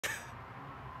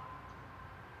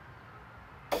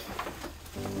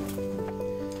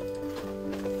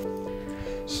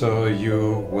So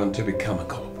you want to become a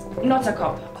cop? Not a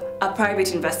cop. A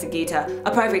private investigator.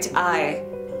 A private eye.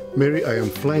 Mary, I am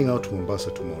flying out to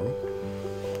Mombasa tomorrow.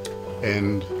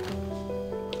 And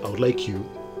I would like you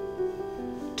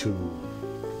to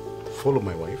follow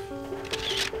my wife,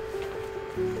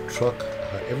 track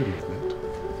her every movement,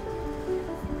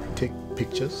 take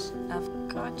pictures. I've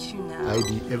got you now.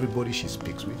 ID everybody she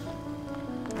speaks with.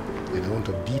 And I want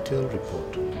a detailed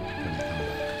report when I come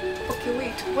back. Okay,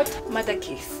 wait. What murder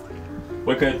case?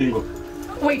 What can I think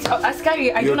of? Wait,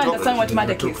 Askari, I don't understand what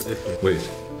murder case. Wait.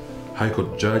 High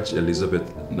Court Judge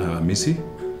Elizabeth Amisi.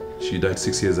 She died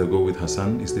 6 years ago with her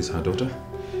son. Is this her daughter?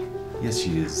 Yes,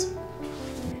 she is.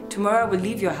 Tomorrow I will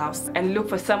leave your house and look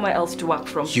for somewhere else to work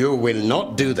from. You will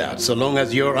not do that so long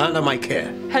as you're under my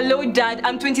care. Hello, Dad.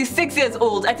 I'm 26 years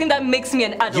old. I think that makes me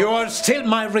an adult. You are still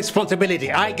my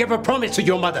responsibility. I gave a promise to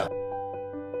your mother.